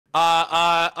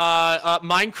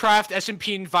Minecraft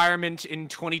SMP environment in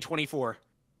 2024.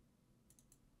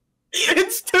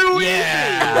 It's too easy!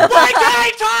 Yeah!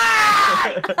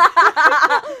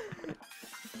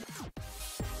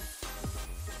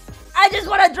 I just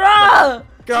want to draw!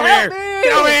 Come Help here! me!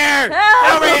 Get over here! Help!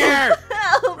 Get over here!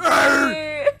 Help me!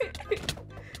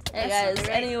 Hey guys,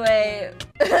 anyway,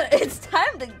 it's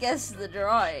time to guess the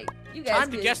drawing. You guys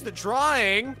Time to guess the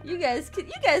drawing? You guys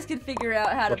can figure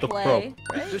out how to play.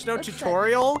 Right? There's no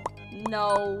tutorial?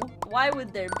 No. Why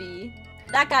would there be?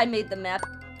 That guy made the map.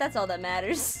 That's all that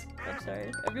matters. I'm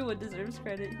sorry. Everyone deserves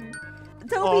credit here.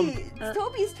 Toby, it's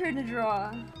Toby's turn to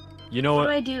draw. You know what?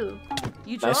 What do I do?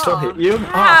 You draw. I still hit you.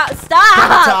 Ah,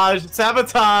 stop! Sabotage!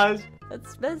 Sabotage!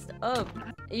 That's messed up.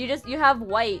 You have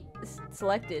white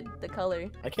selected, the color.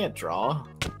 I can't draw.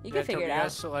 You can figure it You out. gotta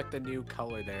select the new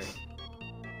color there.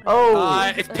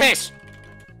 Oh! It's piss!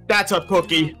 That's a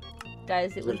cookie!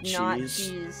 Guys, it was Is it not cheese?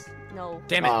 cheese. No.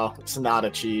 Damn it. Oh, it's not a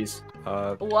cheese.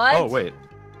 What? Oh, wait.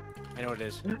 I know what it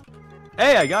is.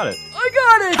 Hey, I got it. I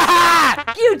got it!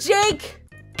 Ah! You, Jake!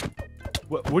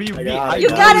 What do you mean? You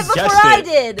got it before I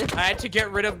did! I had to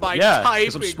get rid of my Yeah, typing.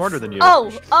 because I'm smarter than you.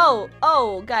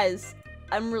 Oh, guys.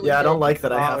 I'm really Yeah, I don't good. like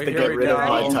that I have to here get we rid go. of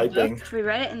my typing. Should we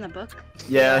write it in the book?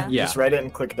 Yeah, you Yeah. just write it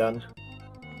and click done.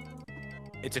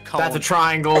 It's a color. That's a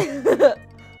triangle.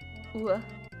 Ooh.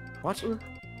 What? Hold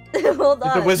It's a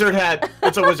on. wizard hat.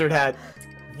 It's a wizard hat.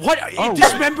 What? Oh. A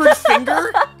dismembered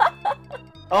finger?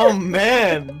 Oh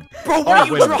man. Bro, what are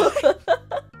you wait a drawing?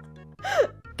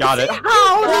 Got it.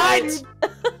 What?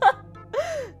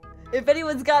 If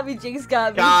anyone's got me, Jake's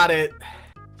got me. Got it.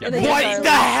 And then What Charlie. the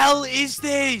hell is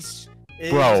this?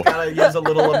 You Bro. just gotta use a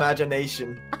little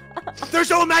imagination. There's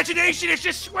no imagination, it's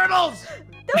just scribbles!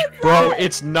 Bro,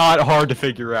 it's not hard to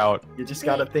figure out. You just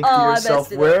gotta think Oh, to I yourself,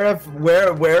 messed it where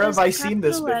have Just I seen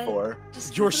this capitalize. before?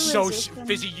 Just You're so capitalization.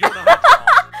 busy, you don't know how to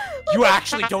draw. You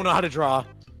actually don't know how to draw.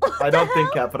 I don't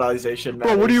think capitalization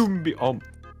matters. Bro, what do you mean? Oh,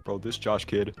 bro, this Josh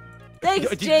kid. Thanks,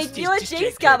 Just- Jake. You know what? just Jake's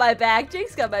Jake got did. my back.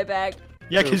 Jake's got my back.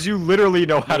 Yeah, because you literally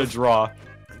know how to draw.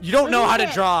 You don't know What how is to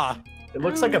it? draw. It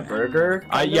looks like a burger.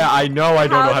 Yeah, I know I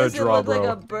don't know how to does draw, it look bro. like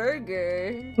a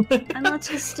burger? I'm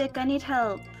autistic. I need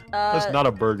help. That's not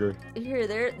a burger. Here,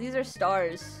 these are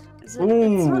stars. Is it,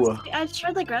 Ooh. I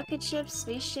tried like rocket ship,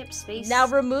 spaceship, space. Now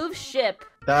remove ship.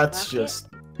 That's Rocket? just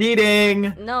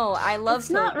cheating. No, I love It's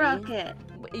not Toby. rocket.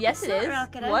 Yes, It's it not is.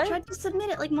 rocket. What? I've tried to submit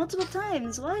it like multiple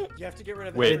times. What? You have to get rid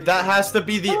of Wait, That has to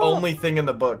be the Oh. only thing in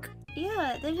the book.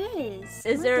 Yeah, it is.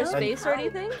 Is there a What the space or hell?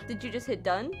 anything? Did you just hit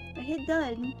done? I hit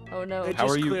done. Oh no. It How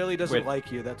just are you- clearly doesn't wait.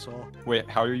 like you, that's all. Wait,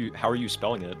 how are you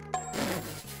spelling it?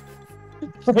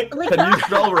 Can you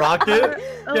spell rocket?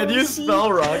 Can you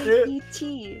spell rocket?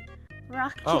 E-T.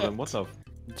 Rocket. Oh, then what the?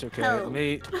 It's okay, Help.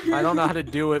 mate. I don't know how to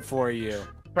do it for you.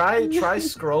 Try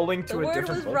scrolling The to a word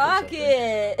different was book or something.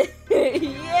 rocket.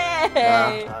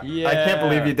 Yay! I can't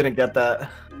believe you didn't get that.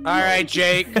 Alright,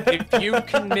 Jake, if you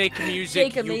can make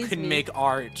music, Jake, you amaze can me. make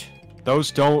art.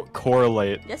 Those don't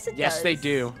correlate. Yes, it does. Yes, they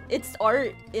do. It's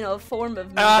art in a form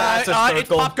of. That's a It's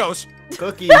circle. Pop Goes.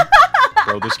 Cookie.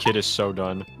 Bro, this kid is so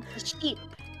done. Sheep.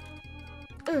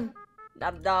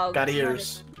 Not a dog. Got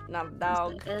ears. Not a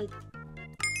dog. Uh,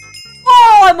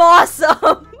 Oh, I'm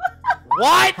awesome!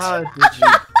 What? How did you?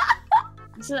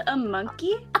 Is it a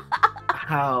monkey?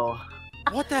 How?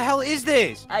 What the hell is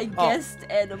this? I Oh. guessed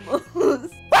animals.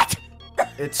 What?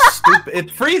 It's stupid.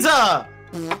 It's Frieza.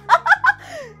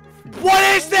 What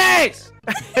is this?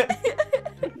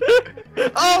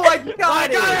 Oh, I I got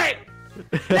it. got it!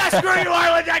 Yes, screw you,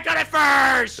 Ireland, I got it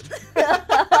first!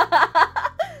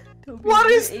 Toby, What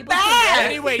were you is able to that? guess?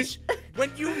 Anyways,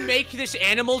 when you make this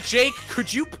animal, Jake,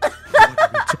 could you...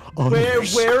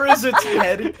 Where is its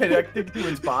head connected to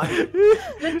its body?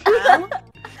 The cow?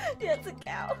 Yeah, it's a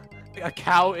cow. A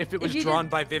cow if it was If you drawn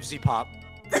by Vivzy Pop.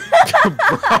 Bro,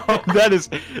 that is.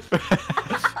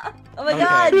 Oh my Okay.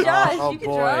 god, Josh, Oh, you can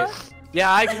boy. draw?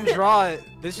 Yeah, I can draw it.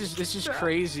 This is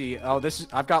crazy. Oh,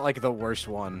 I've got like the worst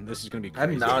one. This is gonna be crazy.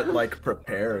 I'm not like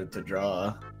prepared to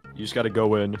draw. You just gotta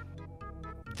go in.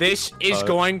 This is Uh,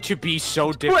 going to be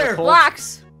so Square. difficult.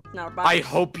 Blocks! Not a box. I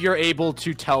hope you're able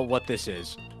to tell what this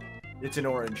is. It's an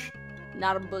orange.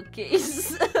 Not a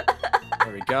bookcase.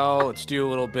 There we go. Let's do a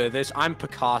little bit of this. I'm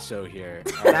Picasso here.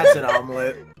 That's an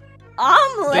omelet.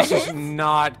 Omelet! This is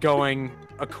not going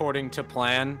according to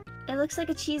plan. It looks like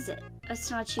a Cheez-It. It's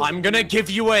not a Cheez-It. I'm gonna give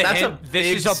you a That's hint. a This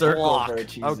big is a circle block. for a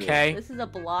Cheez-It. Okay. This is a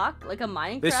block? Like a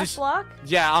Minecraft This is- block?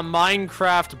 Yeah, a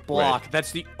Minecraft block.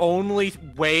 That's the only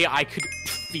way I could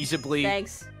feasibly.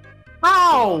 Thanks.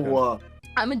 Ow!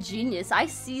 I'm a genius. I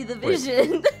see the Wait.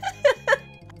 vision.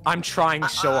 I'm trying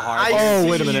so hard. I Oh,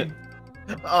 wait a see- minute.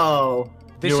 Oh.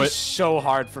 This Knew is it. so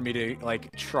hard for me to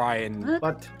like try and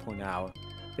What? point out.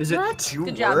 Is it What? 2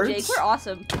 Good job, words? Jake. We're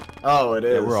awesome. Oh, it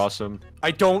is. Yeah, we're awesome.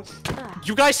 I don't.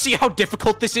 You guys see how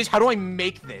difficult this is? How do I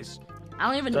make this? I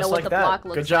don't even Just know what like the that. block Good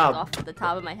looks job. like off the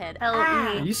top of my head. Help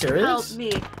Are me. you serious? Help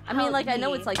me. I mean, like, I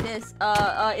know it's like this.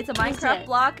 It's a Minecraft it?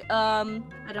 block. I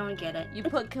don't get it. You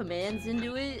put commands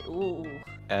into it. Ooh.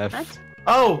 F. What?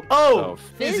 Oh, Oh,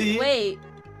 Fizzy. Wait.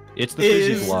 It's the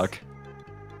fizzy Is- block.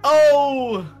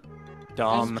 Oh!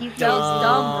 Dumb. You That was dumb,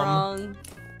 Dumb. wrong.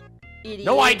 Idiot.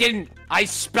 No, I didn't. I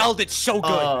spelled it so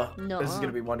good. No. This is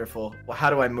gonna be wonderful. Well,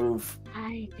 how do I move?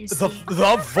 Hi,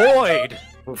 the void.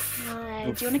 Oof.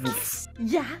 Hi. Do you want a kiss?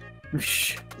 Yeah.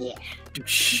 Oosh. Yeah.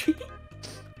 Oosh.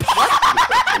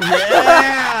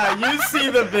 Yeah, you see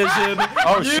the vision.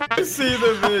 Oh, You see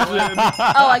the vision.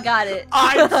 Oh, I got it.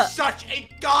 I'm such a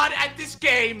god at this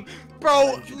game,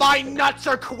 bro. My nuts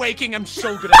are quaking. I'm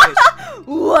so good at this.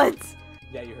 What?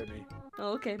 Yeah, you heard me.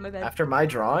 Oh, okay, my bad. After my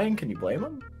drawing, can you blame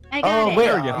him? I got Oh it. wait,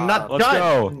 There we go. I'm not Let's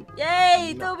done. go.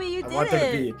 Yay, No, Toby, you I did want there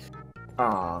it. to be.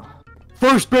 Aw.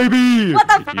 First, baby! What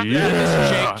the fuck? Yeah, Yeah. this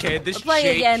Jake kid. This We're playing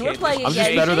Jake again, kid. we're playing I'm again.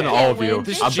 just better than Jake all can't of you. win.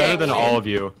 This I'm is better Jake than win. all of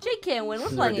you. Jake can't win. We're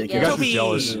This is playing You ridiculous. again. guys are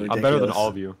jealous. Toby. I'm better than Ridiculous. all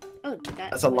of you. Oh,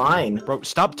 That's a line. Bro,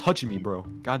 stop touching me, bro.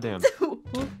 Goddamn.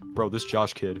 Bro, this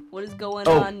Josh kid. What is going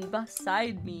Oh. on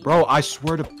beside me? Bro, I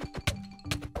swear to...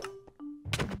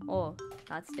 Oh,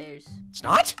 not stairs. It's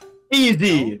not.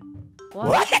 Easy.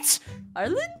 What?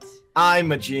 Ireland?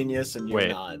 I'm a genius and you're Wait.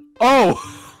 not. Oh!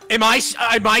 Am I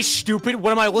stupid?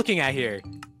 What am I looking at here?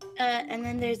 And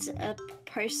then there's a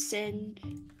person,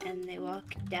 and they walk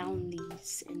down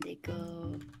these, and they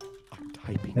go. I'm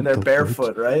typing. And they're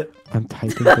barefoot, right? I'm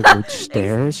typing the word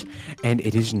stairs, and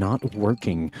it is not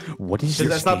working. What is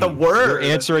Because this? that's not the game?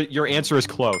 word. Your answer is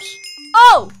close.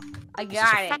 Oh! I Is this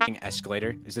got a it. fucking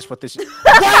escalator? Is this what this?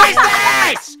 What is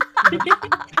this?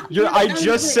 I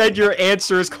just said your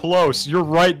answer is close. You're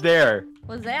right there.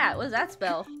 What's that? What's that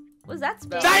spell? What's that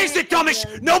spell? That is the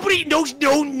dumbest. Nobody knows.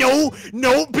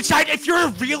 No. Besides, if you're a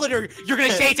realtor, you're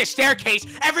gonna say it's a staircase.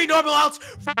 Every normal else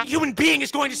human being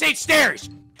is going to say it's stairs.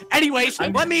 Anyways,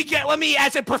 let me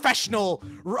as a professional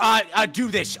do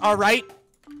this. All right.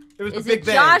 It was Is the Big it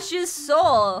Bang. Josh's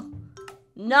soul?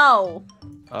 No.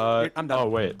 I'm done. Oh,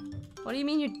 wait. What do you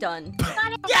mean you're done?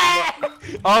 Yeah.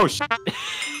 Oh, sh...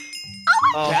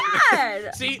 Oh,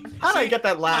 God. See, how did I get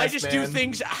that last, I just do man?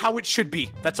 things how it should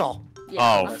be. That's all.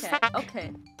 Yeah, Oh. Okay.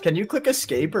 Okay. Can you click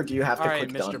escape or do you have to All right,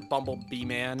 click Mr. done? Bumblebee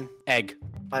man. Egg.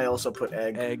 I also put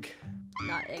egg. Egg.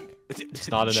 Not egg. It's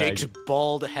not an Jake's egg.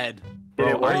 bald head. Did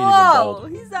it Bro, work? are you even Whoa!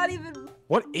 bald? He's not even.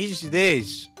 What is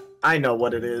this? I know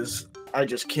what it is. I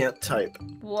just can't type.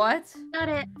 What? Got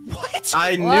it. What?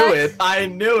 I What? knew it. I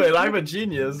knew it. I'm a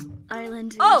genius.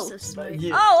 Ireland. Oh. You're so smart.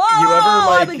 You, Oh! you ever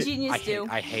I'm a like? genius too.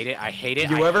 I hate it. I hate it.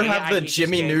 You I ever hate it, have I the hate this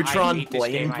Jimmy game, I Neutron hate this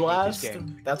brain game, I hate this blast?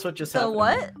 game. That's what just The happened.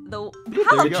 what? The The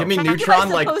how? Jimmy How am I Neutron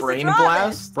like supposed to brain draw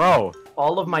blast. Bro,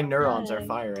 All of my neurons are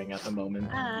firing at the moment.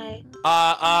 Hi.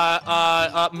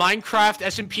 Minecraft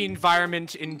SMP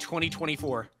environment in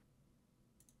 2024.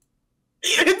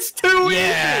 It's too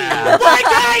Yeah.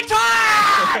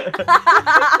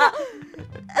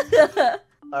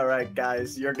 All right,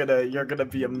 guys, you're gonna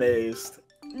be amazed.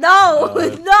 No!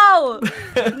 No!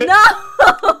 No!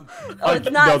 Oh, it's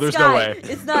not no, there's Sky. no way.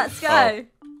 It's not Sky.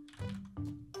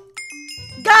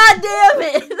 God damn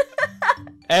it!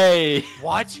 hey,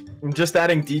 What? I'm just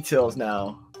adding details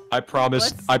now. I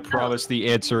promised. What's- I promised the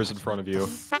answer is in front of you.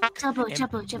 Trouble, Am-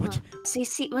 trouble, trouble. what?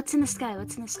 See, what's in the sky?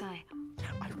 What's in the sky?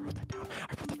 I wrote that down. I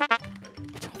wrote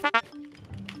that.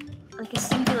 Like a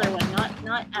singular one,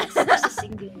 not us. Just a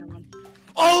singular one.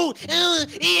 Oh,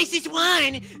 it's this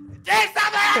one. There's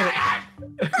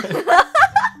something.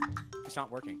 It's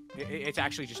not working. It's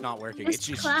actually just not working. It's, It's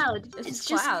just. cloud. it's It's, just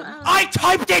just cloud. cloud.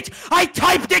 I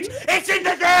typed it. It's in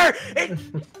there.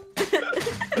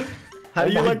 How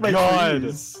do you Oh my like my God.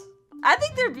 trees? I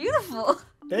think they're beautiful.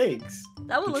 Thanks.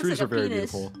 That one The looks trees like are a very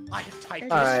penis. beautiful. I have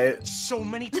typed All this right. so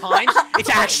many times. It's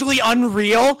actually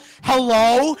unreal.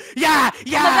 Hello? Yeah. Oh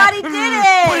my god, he did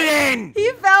Put it! it in.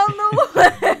 He found the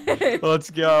word! Let's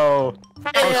go.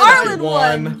 And Ireland I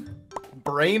won!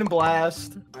 Brain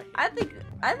blast. I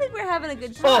think we're having a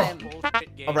good Oh. time.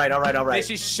 Bullshit game. All right. This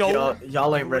is so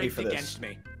Y'all ain't ready rigged for this. against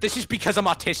me. This is because I'm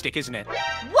autistic, isn't it?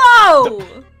 Whoa!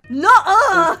 No!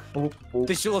 Boop, boop,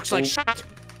 This looks like boop. shit.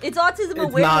 It's Autism It's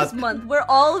Awareness not. Month. We're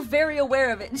all very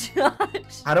aware of it,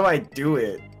 Josh. How do I do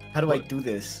it? How do I do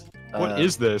this? What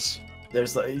is this?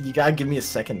 There's like you gotta give me a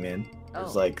second, man.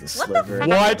 There's Oh. like a What the sliver. fuck?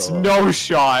 What? No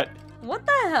shot. What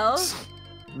the hell?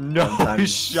 No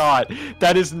Sometimes- shot.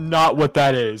 That is not what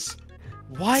that is.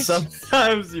 What?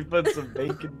 Sometimes you put some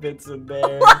bacon bits in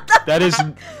there. That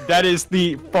is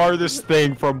the farthest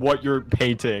thing from what you're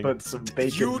painting. Put some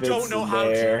bacon You bits don't know in how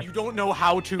there. to. You don't know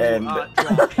how to And- draw.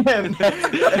 and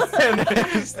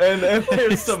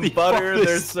there's some butter.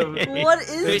 There's some. What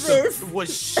is this?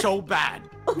 was so bad.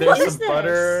 There's is some this?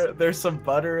 butter. There's some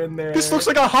butter in there. This looks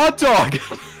like a hot dog.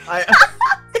 I.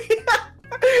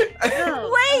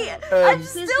 Oh, Wait, I'm Um,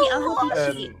 still I'll help you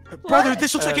lost. cheat. Brother,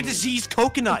 this looks like a Um, diseased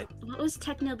coconut. What was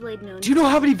Technoblade known Do you know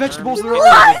how many vegetables there are?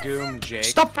 What? Legume, Jake.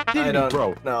 Stop I hitting me, don't.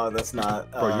 bro. No, that's not.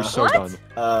 Bro, you're so What?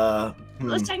 done.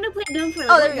 What was Technoblade known for? Oh,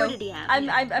 Like, there what we word go. did he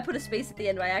have? I put a space at the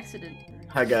end by accident.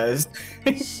 Hi guys.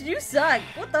 You suck.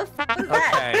 What the fuck is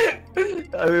that? Okay.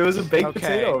 It was a baked Okay.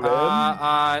 potato,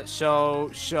 man. So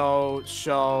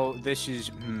this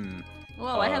is.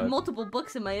 Whoa, I have multiple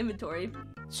books in my inventory.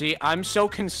 See, I'm so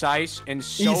concise and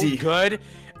so Easy. good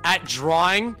at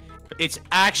drawing. It's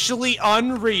actually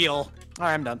unreal.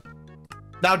 Alright, I'm done.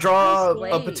 Now draw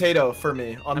Wait. a potato for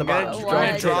me on the I'm gonna bottom. What? Draw a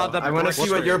potato. draw the I want to see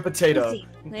what brickster. your potato. Easy.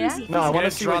 Yeah? Easy. No, I I'm want gonna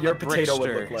to see draw what your the potato would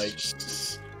brickster.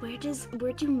 look like.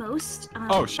 Where do most?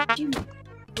 Oh, shit. Hey,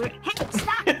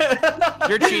 stop!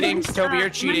 You're cheating, Most, Toby. You're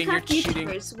cheating. You're Minecraft cheating.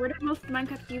 YouTubers. What are most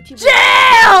Minecraft YouTubers?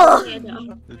 Jail! Yeah,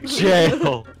 no.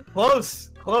 Jail. Close.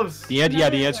 Close. The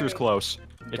Another answer is word. close.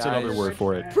 It's another Guys. word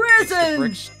for it. Prison!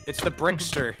 It's the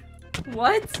brickster.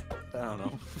 What? I don't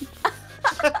know.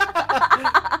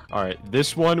 All right,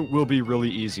 this one will be really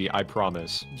easy, I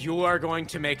promise. You are going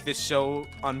to make this so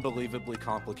unbelievably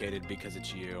complicated because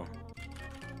it's you.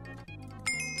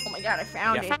 Oh my god, I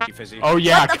found Yeah, it. fuck you, Fizzy. Oh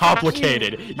yeah, What the fuck?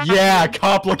 complicated. Yeah,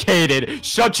 complicated.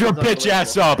 Shut your bitch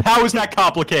ass up. How is that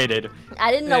complicated?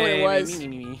 I didn't know what it Hey, was.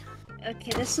 me.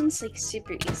 Okay, this one's like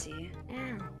super easy.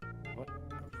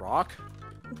 Rock?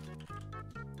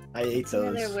 I ate It's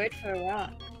another those. word for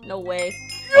rock. No way.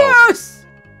 Oh. Yes!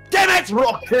 Damn it!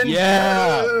 Rockin'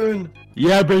 Yeah. stone.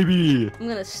 Yeah, baby. I'm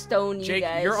gonna stone you Jake,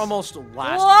 guys. you're almost Whoa!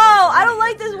 last. I don't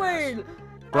like this word.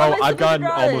 Bro, How am I I've supposed to gotten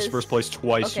draw almost this? first place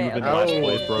twice. Okay, You've been okay. last Oh,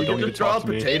 place, bro. you Don't get even to draw talk a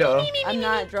to me. potato. I'm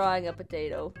not drawing a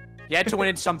potato. You had to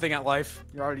win something at life.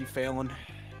 You're already failing.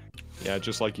 Yeah,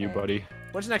 just like you, buddy.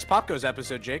 When's the next Pop Goes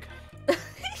episode, Jake?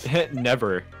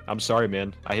 Never. I'm sorry,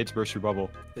 man. I hate to burst your bubble.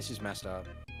 This is messed up.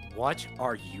 What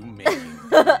are you making?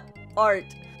 Art.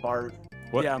 Fart.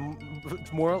 What? Yeah,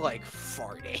 more like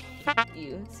farting.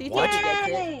 You. See, What? Tangy gets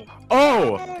it. Yay!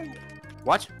 Oh!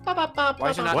 What? Why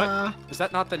is it not? What? Is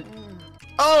that not the?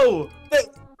 Oh!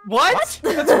 What?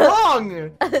 That's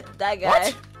wrong! That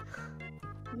guy.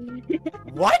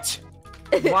 What?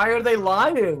 Why are they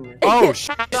lying? Oh, sh!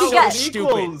 He So got- stupid.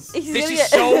 equals. He's This gonna is get-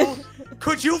 so.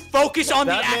 Could you focus on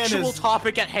the That man actual is-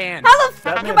 topic at hand? How the That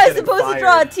fuck man's am I getting supposed to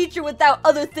draw a fired. teacher without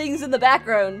other things in the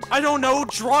background? I don't know.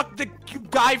 Draw the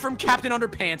guy from Captain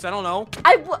Underpants. I don't know.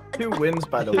 Who wins,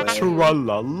 by the way?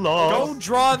 Tra-la-la. Go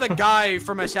draw the guy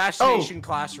from Assassination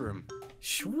Classroom.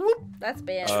 Swoop, That's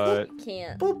bad. You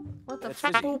can't. boop, What the That's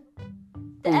fuck? Fizzy.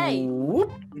 Hey.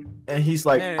 whoop. And he's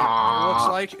like, Hey, ah.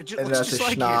 looks like it And looks that's a just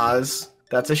like you. schnoz.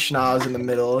 That's a schnoz in the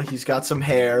middle. He's got some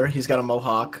hair. He's got a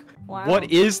mohawk. Wow.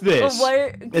 What is this?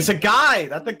 Where? It's a guy.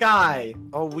 That's a guy.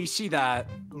 Oh, we see that.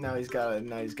 Now he's got a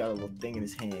little thing in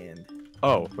his hand.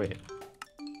 Oh, wait.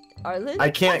 Arlen? I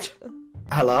can't.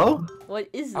 Hello? What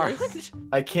is Alright. this?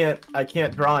 I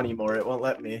can't draw anymore. It won't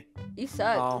let me. You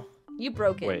suck. Oh. You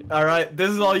broke it. Wait. All right, this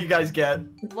is all you guys get.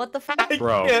 What the fuck? I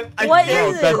Bro. I What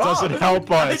can't is That it? draw. doesn't help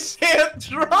us. I can't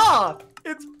draw.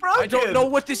 It's broken. I don't know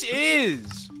what this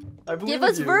is. I believe Give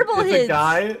us you. verbal it's hints. A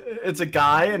guy. It's a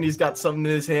guy, and he's got something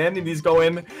in his hand, and he's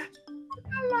going.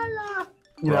 La, la, la.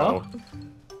 You know?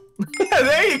 Bro.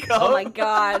 There you go. Oh my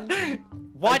god.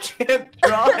 What? I can't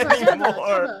draw Hold on,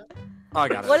 anymore. Oh, I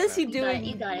got it. What is he You got it, doing?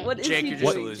 you got it. What is Jake, he you're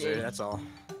just a doing? loser. Jake? That's all.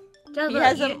 Jabba, He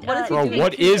has a- you- what is he Bro, doing?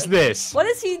 what is this? What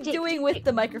is he Jake, doing Jake, with Jake.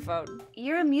 the microphone?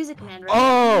 You're a music man, right?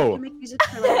 Oh. You make music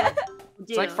for like.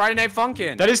 It's like Friday Night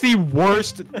Funkin'. That is the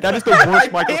worst. That is the I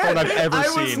worst can't. microphone I've ever I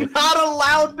seen. was not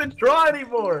allowed to draw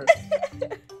anymore.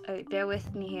 Alright, bear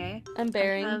with me here. I'm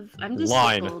bearing. I'm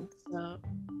Line. disabled, so.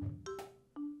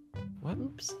 What?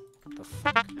 Oops. What the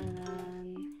fuck?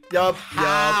 Yup.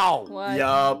 How? What?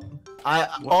 Yup.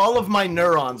 All of my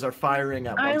neurons are firing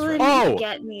at once. Arlen, Right now. Oh. you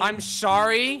get me. I'm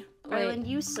sorry. Arlen,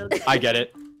 you so. I get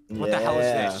it. What the hell is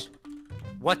this?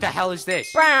 What the hell is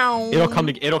this? Brown. It'll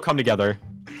come together.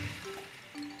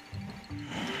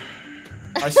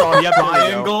 I saw a Yep, there we go.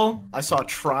 triangle. I saw a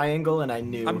triangle, and I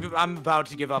knew. I'm about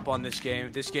to give up on this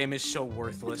game. This game is so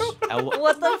worthless.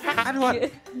 What the fuck? How do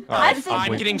I- I Alright, think-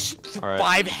 I'm wait. getting Alright.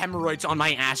 5 hemorrhoids on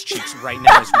my ass cheeks right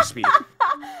now as we speak.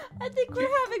 I think we're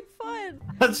having fun.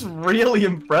 That's really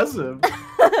impressive.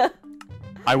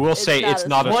 I will say not it's a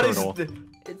not a What is turtle. the?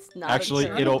 It's Not Actually,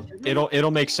 a turtle.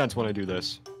 it'll make sense when I do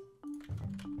this.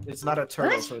 It's not a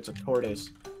turtle, What? so it's a tortoise.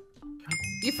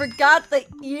 You forgot the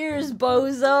ears,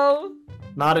 bozo.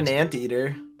 Not an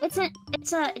anteater. It's a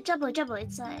double.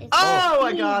 It's a Oh,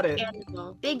 I big got it.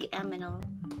 Animal, big animal.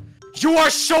 You are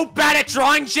so bad at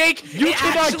drawing, Jake! You It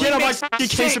cannot actually get on my makes fucking me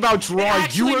case sick. about It drawing. You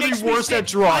actually are makes the me worst sick. at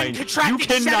drawing. I'm You contracting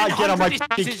cannot get on my 700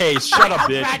 fucking diseases. case. Shut up, How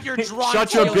bad your bitch. drawing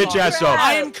Shut your skills bitch are. ass up.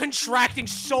 I am contracting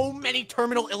so many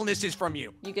terminal illnesses from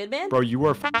you. You good, man? Bro, you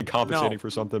are fucking compensating No. for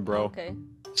something, bro. Okay.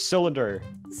 Cylinder.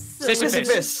 Sisyphus.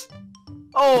 Sisyphus.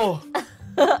 Oh.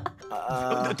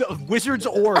 The wizard's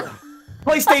orb.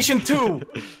 PlayStation 2.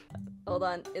 Hold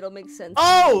on, it'll make sense.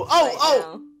 Oh, right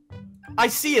oh. I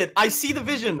see it. I see the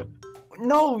vision.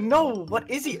 No. What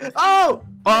is he? Oh.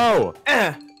 Oh!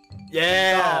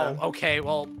 Yeah. Oh, okay,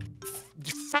 well,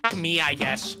 fuck me, I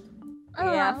guess.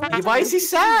 Yeah. Aw. Why is he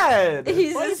sad?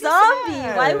 He's Why a is he zombie.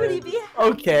 sad? Why would he be?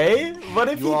 Okay, what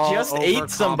if You he all just ate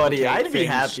somebody? overcomplicate I'd be things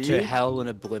happy. To hell and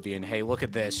oblivion. Hey, look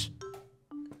at this.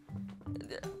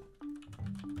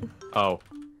 Oh.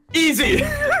 Easy.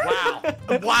 Wow.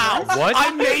 Wow. What?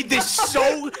 I made this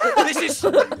so.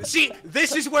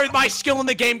 This is where my skill in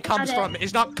the game comes Got it. from.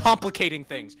 Is not complicating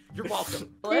things. You're welcome.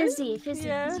 Fizzy.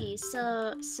 Yeah.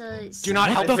 So. Do not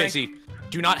I help drank- Fizzy.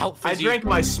 Do not help I Fizzy. drank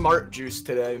my smart juice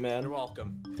today, You're man.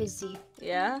 welcome. Fizzy.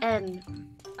 Yeah. M.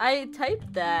 I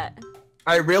typed that.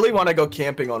 I really want to go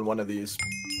camping on one of these.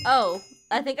 Oh,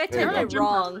 I think I There you typed go. it Jump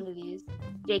off wrong. one of these.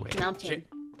 Jake Mountain.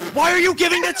 Why are you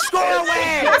giving that score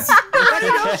away?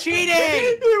 That is cheating.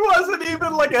 It wasn't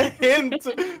even like a hint.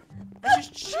 That's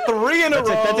just cheating. 3 in a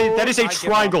row. That is a I give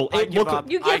triangle. up. I It give looked up.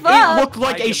 You I give up. It looked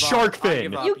like I a give shark up. I fin.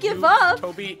 give up. You give up.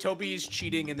 Toby is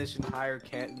cheating in this entire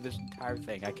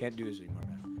thing. I can't do this anymore,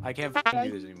 man. I can't fucking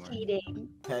do this anymore. Cheating.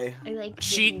 Hey. I like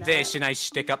Cheat this, and I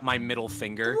stick up my middle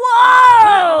finger.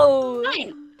 Whoa!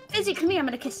 Fine. Fizzy, come here. I'm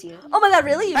gonna kiss you. Oh my god,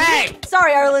 really? You Hey! did it?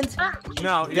 Sorry, Arland.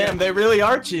 No, Damn, they really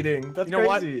are cheating. That's You know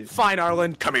crazy. what? Fine,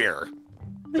 Arlen, come here.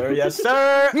 Sir, yes,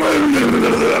 sir.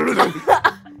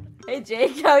 Hey,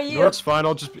 Jake, how are you? No, it's fine.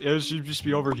 It should just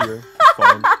be over here. It's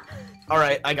fine. All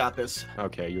right, I got this.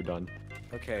 Okay, you're done.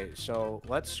 Okay, so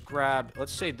let's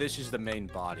say this is the main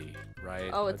body, right?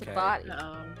 Oh, it's okay. a body,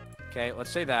 Okay, let's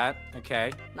say that.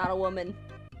 Okay, not a woman.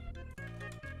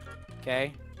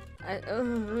 okay.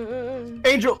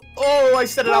 Angel. Oh, I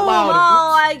said it out loud.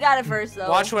 Oh, I got it first though.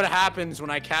 Watch what happens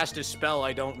when I cast a spell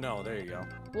I don't know. There you go.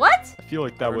 What? I feel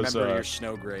like that was Remember your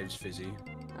snow graves, Fizzy.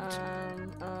 I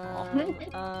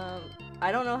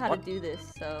don't know how What? to do this,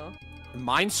 so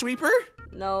Minesweeper?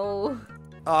 no.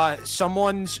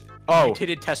 Someone's Oh,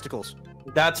 mutated testicles.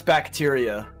 That's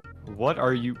bacteria. what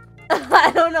are you?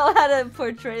 I don't know how to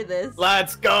portray this.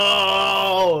 Let's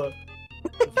go.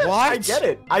 What? I get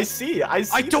it. I see. I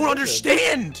the don't vision.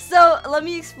 understand. So let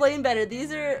me explain better.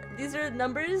 These are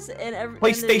numbers and every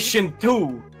PlayStation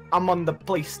 2. I'm on the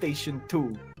PlayStation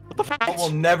 2. What the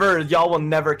fuck? Y'all will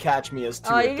never catch me as 2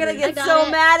 Oh, or you're gonna 3. get got so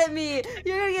it. mad at me.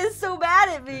 You're gonna get so mad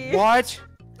at me. What?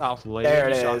 Oh, There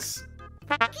it you is.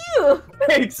 You.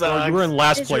 It Bro, you were in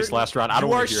last Is place your- last round. I don't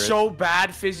You are want to hear it. so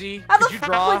bad, Fizzy. How Could the you fuck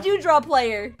draw? would you draw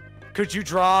player? Could you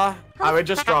draw? I would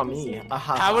just draw me.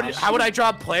 How would I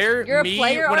draw player? You're a me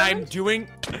player, when Arlen? I'm doing.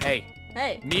 Hey,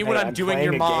 Hey, me when I'm doing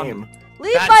your playing a mom. game.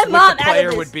 leave That's my what mom the out player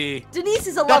of this. would be. Denise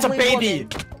is a That's a lovely baby. woman.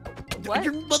 What?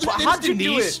 Your mother Well, is how'd you do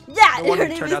Denise. Yeah, No wonder her it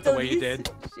name turned is out the way you Denise. did.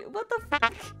 What the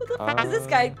fuck? What the fuck is this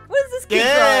guy? What is this kid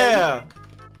Yeah.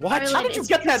 What? How did you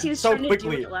get that so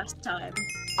quickly? Last time.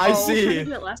 I Oh. see.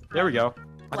 There we go.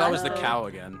 I thought it was the Wow. cow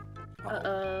again.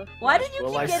 Uh-oh. Why did you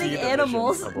Will I keep see getting the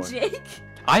animals, vision? Oh, boy. Jake?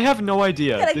 I have no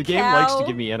idea. Got a The game likes to cow.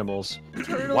 give me animals.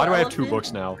 Turtle, Why do I have 2 elephant?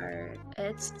 books now?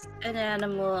 It's an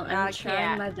animal. Not I'm a trying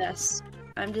cat. my best.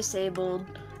 I'm disabled.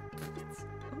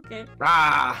 Okay.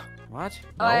 Ah. What?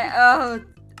 Oh,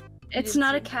 It's didn't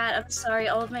not a see. cat. I'm sorry.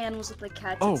 All of my animals look like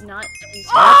cats. Oh. It's not.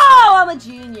 Oh, I'm a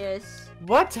genius.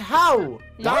 What? How? You're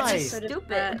Die. just Sort of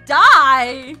stupid. cat.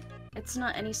 Die. It's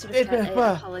not any sort Eh, of cat. I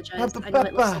bah, apologize. bah, I know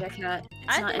it looks bah, like a cat.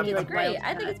 It's I not think any it's like great. wild I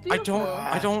think cat. it's beautiful.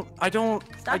 I don't.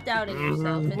 Stop doubting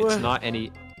yourself. It's not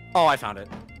any. Oh, I found it.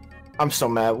 I'm so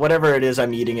mad. Whatever it is,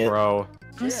 I'm eating it. Bro,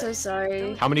 I'm so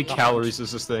sorry. how many Oh. calories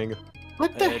is this thing?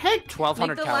 What the heck? 1,200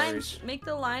 Make the calories. lines, make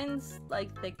the lines like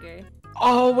thicker.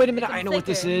 Oh, wait a minute. Make 'em I know what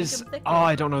this thicker, make is. 'em thicker. Oh,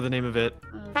 I don't know the name of it.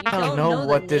 You I don't don't know know the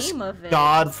what this name of it.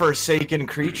 God-forsaken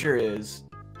creature is.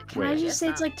 Can I Wait. just say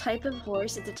Yes, it's like type of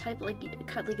horse? It's a type like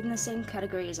in the same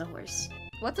category as a horse.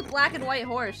 What's a black and white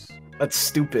horse? That's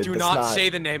stupid. Do That's not say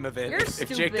the name of it. You're If Jake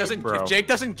stupid. doesn't, Bro. if Jake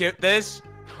doesn't get this,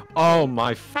 Oh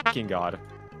my fucking god.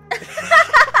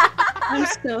 I'm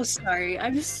so sorry.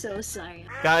 I'm so sorry.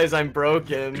 Guys, I'm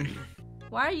broken.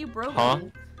 Why are you broken? Huh?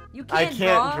 You I can't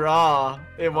can't draw.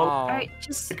 It won't. Alright,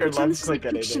 just Click or pretend left it's like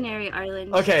click anything. Dictionary,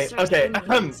 Arlen. Okay, Start okay. saying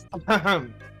words.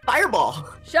 Fireball.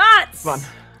 Shots! Come on.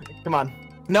 Come on.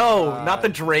 No, not the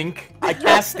drink. I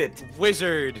cast it.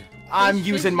 Wizard. I'm Fish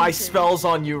using my wizard. spells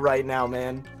on you right now,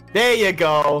 man. There you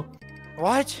go.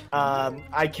 What?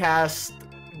 I cast.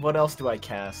 What else do I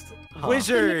cast? Huh.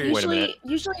 Wizard. Wait a minute.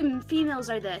 Usually females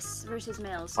are this versus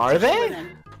males. Are Especially they?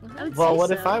 women. I would Well, say what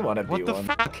so. if I want to be What the one?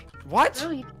 fuck? What?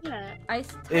 Oh, you do that.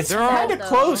 It's There are- kind of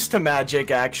close to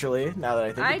magic, actually. Now that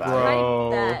I think I about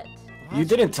Bro. typed that. it. You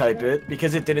didn't type it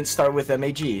because it didn't start with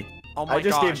MAG. Oh my I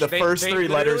just gosh. gave the they- first they 3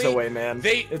 letters literally- away, man.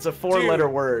 they- It's a 4-letter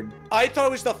dude. word. I thought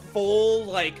it was the full,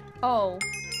 like... Oh.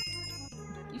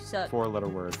 You suck. 4-letter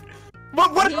word.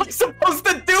 What am I supposed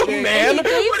to do, Dude. man? He gave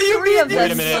What do you 3 mean of you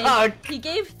Wait a minute. suck? He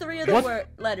gave 3 of the What?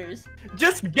 letters.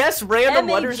 Just guess random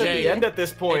MAG. letters at the end at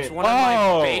this point. It's one of my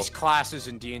Oh. base classes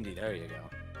in D&D. There you go.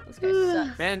 This guy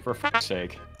sucks. Man, For fuck's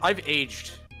sake. I've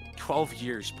aged 12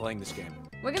 years playing this game.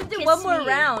 We're gonna do Kiss one more me.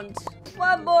 round.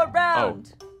 One more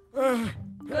round. If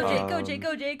Go Jake, go Jake,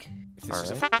 go Jake. this is a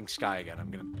Alright. fucking sky again,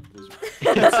 I'm gonna lose.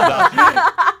 It's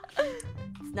not.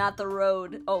 It's not the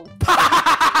road. Oh,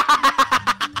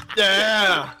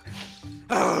 Yeah.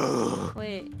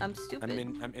 wait, I'm stupid.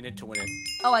 I'm in it to win it.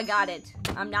 Oh, I got it.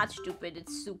 I'm not stupid.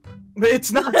 It's soup.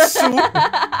 It's not soup.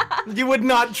 You would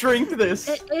not drink this.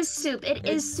 It is soup. It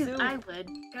It's is soup. soup. I would.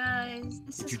 Guys,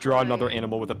 this If is you draw another hard.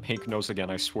 animal with a pink nose again,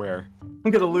 I swear.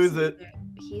 I'm gonna lose it.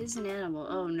 He is an animal.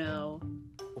 Oh no.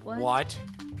 What?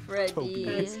 Freddy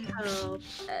Guys, help.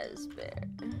 Fazbear.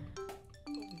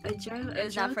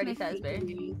 It's not Freddy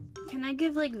Fazbear. Can I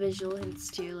give like visual hints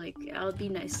too? Like, I'll be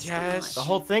nice. to Yes. The watch.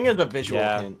 whole thing is a visual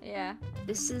Yeah. hint. Yeah.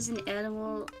 This is an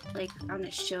animal like on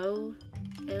a show.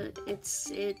 It's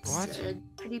What? a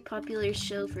pretty popular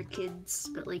show for kids,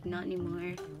 but like not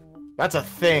anymore. That's a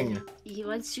thing. He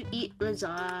wants to eat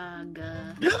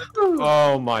lasagna.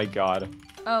 Oh my god.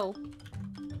 Oh.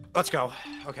 Let's go.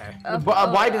 Okay.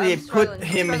 Why did they I'm put struggling,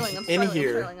 him I'm in struggling,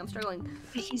 here? I'm struggling.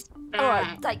 He's Oh,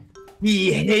 fat. like,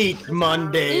 He hates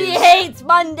Mondays. he hates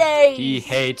Mondays. He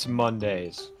hates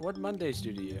Mondays. What Mondays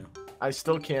do to you? I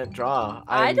still can't draw.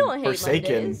 I I'm don't hate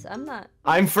forsaken. Mondays. I'm not.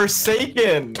 I'm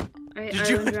forsaken. Alright, Did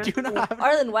you Arlen, do you draft not the- have...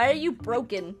 Arlen, why are you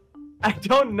broken? I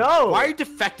don't know. Why are you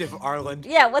defective, Arlen?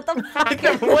 Yeah, what the What fuck? do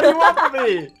you want from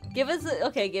me? Give us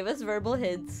okay. Give us verbal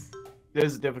hints. This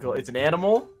is difficult. It's an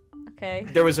animal. Okay.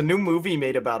 There was a new movie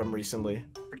made about him recently.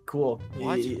 Pretty cool.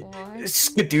 What? What?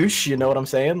 Skadoosh, you know what I'm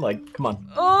saying? Like, come on.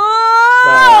 Oh!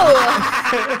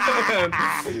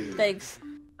 Thanks.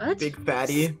 What? Big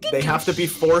fatty. They have to be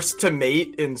forced to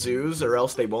mate in zoos or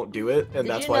else they won't do it, and Did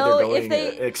that's you why know they're if going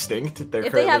they- extinct. They're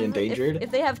If they currently have endangered. if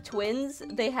they have twins,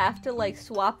 they have to like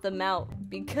swap them out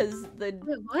because the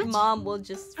Wait, what? mom will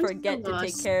just I'm so forget to take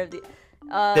lost. care of the.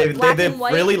 They Black have and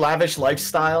white. really lavish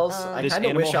lifestyles. I This kind of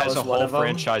animal wish I has was a one whole of them.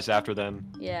 franchise after them.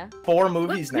 Yeah. 4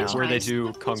 movies now. franchise? Where they do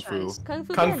What kung fu. franchise? Kung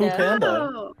Fu Kung Fu Panda. Panda.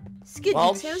 Oh, Skid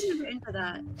Well- see, I was never into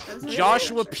that. I was never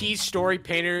Joshua into that P. Story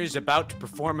Painter is about to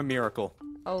perform a miracle.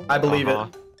 Oh, I believe Uh-huh.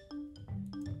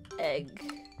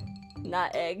 egg.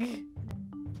 Not egg.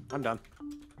 I'm done.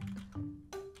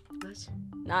 show. What?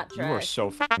 Not You are trash. so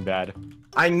fucking bad.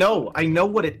 I know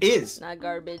what it is. Not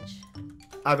garbage.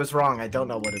 I was wrong. I don't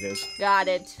know what it is. Got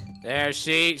it. There,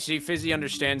 see, Fizzy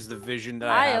understands the vision that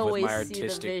I I have with always my see the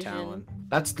artistic vision. talent.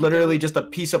 That's literally just a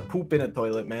piece of poop in a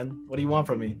toilet, man. What do you want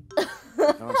from me?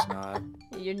 No, it's not.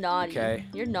 You're naughty. Okay.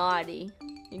 You're naughty.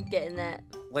 You're getting that.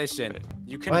 Listen,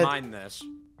 you can What? mine this.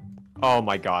 Oh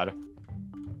my god.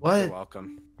 You're What?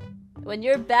 welcome. When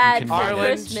you're bad can for Ireland.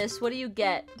 Christmas, what do you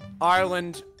get?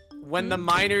 Ireland, when the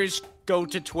miners go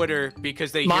to Twitter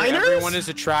because they hear Miners? everyone is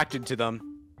attracted to them.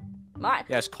 My.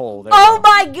 Yes, Cole. There Oh you go.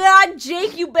 my God,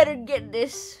 Jake! You better get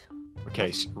this.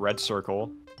 Okay, red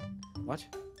circle. What?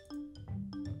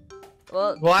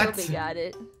 Well, What? Toby got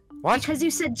it. What? Because you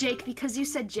said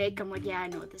Jake, I'm like, yeah, I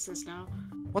know what this is now.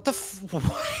 What the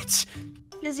what?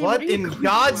 Lizzie, What are you in going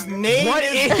God's for? name What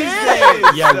is is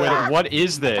this? Yeah, what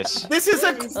is this? This is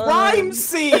a crime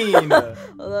scene.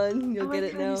 Hold on, you'll Oh, get I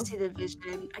it kind now. of see the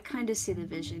vision. I kind of see the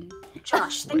vision.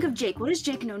 Josh, think of Jake. What is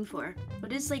Jake known for?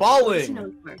 What is like what is he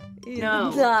Balling. known for? He's No.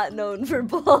 not known for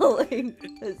bowling.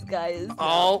 This guy is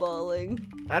Oh. not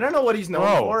bowling. I don't know what he's known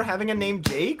Bro. for. Having a name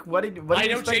Jake. What did I you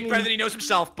know expect Jake me- better than he knows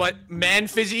himself, but man,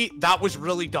 Fizzy, that was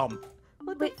really dumb.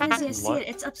 What the Wait, fuck? Fizzy, I see What? it.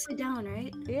 It's upside down,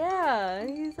 right? Yeah,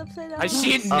 he's upside down. I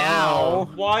see it Oh.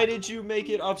 now. Why did you make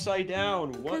it upside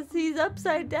down? Because he's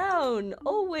upside down,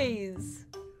 always.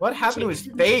 What happened to his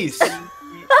Jake's- face?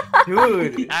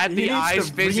 Dude, Add he the needs eyes,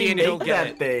 to Fizzy, and remake he'll get that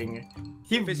it. thing.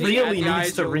 He Fizzy, add really the needs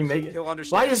eyes, to he'll- remake it. He'll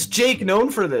understand. Why is Jake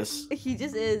known for this? He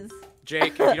just is.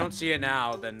 Jake, if you don't see it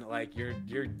now, then like you're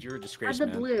a disgrace, Add the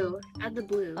man. blue. Add the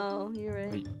blue. Oh, you're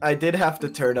right. I did have to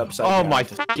turn upside Oh down. my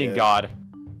to fucking see it. god.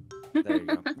 There you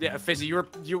go. Yeah, Fizzy,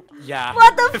 yeah.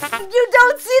 What the f? You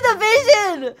don't see the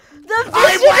vision! The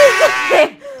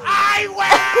vision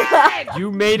I win!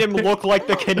 You made him look like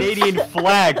the Canadian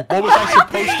flag. What was I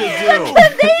supposed to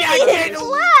do? Canadian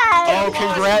flag!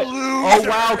 Oh, oh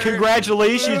wow,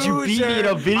 congratulations, you beat me in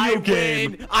a video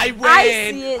game. I win! I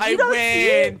see it. You don't see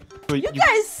win! You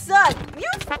guys suck. You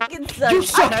fucking suck. You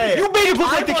suck! Hey, You made him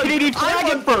look like the won- Canadian I flag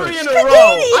won at first! 3 in a row!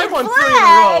 I won 3 in a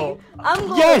row! I'm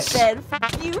going Yes. to bed.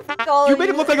 Fuck you. Fuck all You of made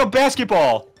him look like a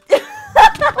basketball!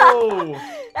 Oh!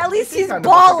 At least He he's kinda looks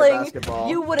like a balling. basketball.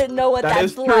 You wouldn't know what That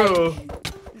that's is like. true.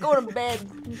 Go to bed.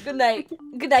 Good night.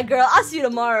 Good night, girl. I'll see you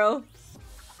tomorrow.